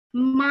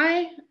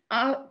My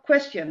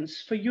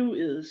questions for you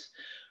is,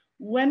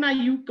 when are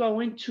you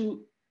going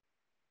to,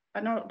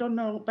 don't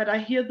know, but I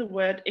hear the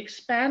word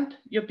expand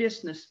your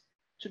business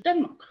to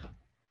Denmark?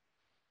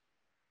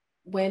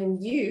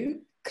 When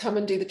you come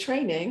and do the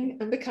training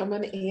and become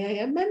an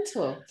EAM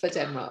mentor for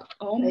Denmark.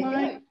 Oh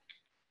my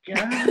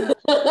God.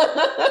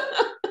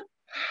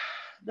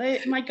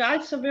 My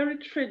guides are very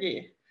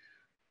tricky.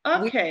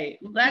 Okay,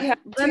 we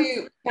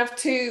have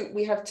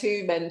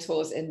two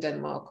mentors in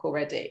Denmark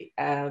already.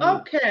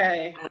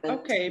 Okay,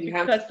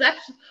 because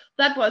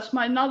that was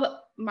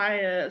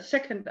my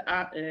second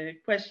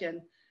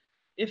question.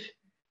 If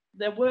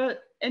there were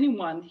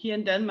anyone here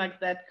in Denmark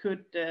that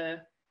could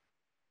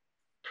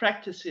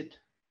practice it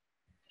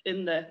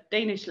in the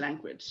Danish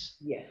language.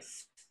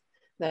 Yes,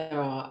 there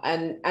are,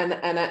 and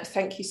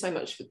thank you so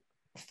much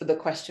for the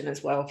question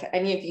as well. For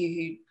any of you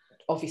who,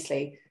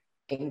 obviously,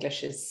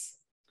 English is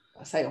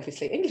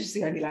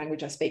the only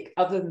language I speak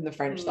other than the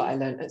French that I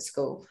learned at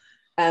school.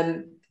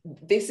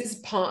 This is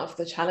part of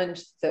the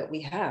challenge that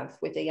we have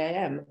with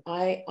EAM.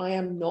 I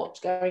am not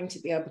going to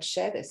be able to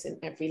share this in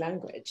every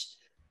language.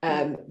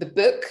 The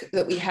book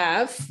that we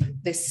have,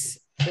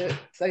 for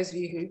those of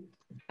you who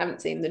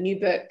haven't seen the new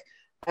book,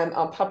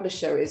 our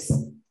publisher is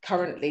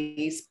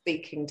currently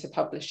speaking to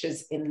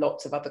publishers in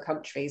lots of other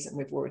countries, and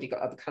we've already got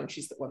other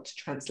countries that want to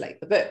translate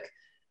the book.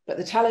 But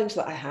the challenge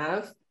that I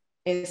have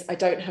is I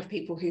don't have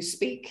people who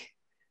speak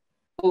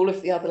all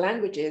of the other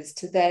languages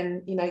to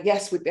then,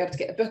 yes, we'd be able to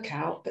get a book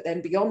out, but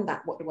then beyond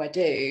that, what do I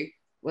do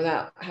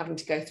without having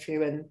to go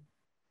through and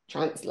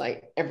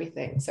translate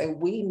everything? So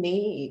we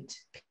need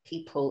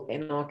people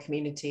in our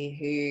community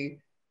who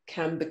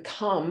can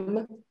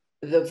become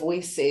the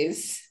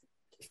voices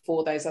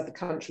for those other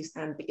countries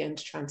and begin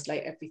to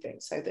translate everything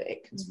so that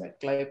it can spread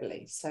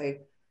globally. So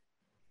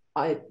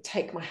I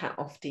take my hat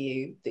off to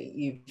you that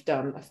you've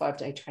done a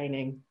 5-day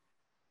training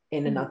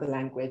in another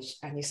language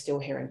and you're still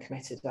here and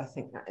committed. I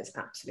think that is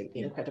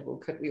absolutely incredible.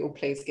 Could we all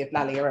please give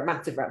Lalia a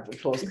massive round of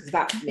applause, because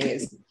that for me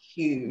is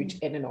huge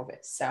in and of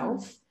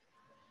itself.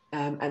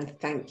 And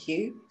thank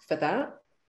you for that.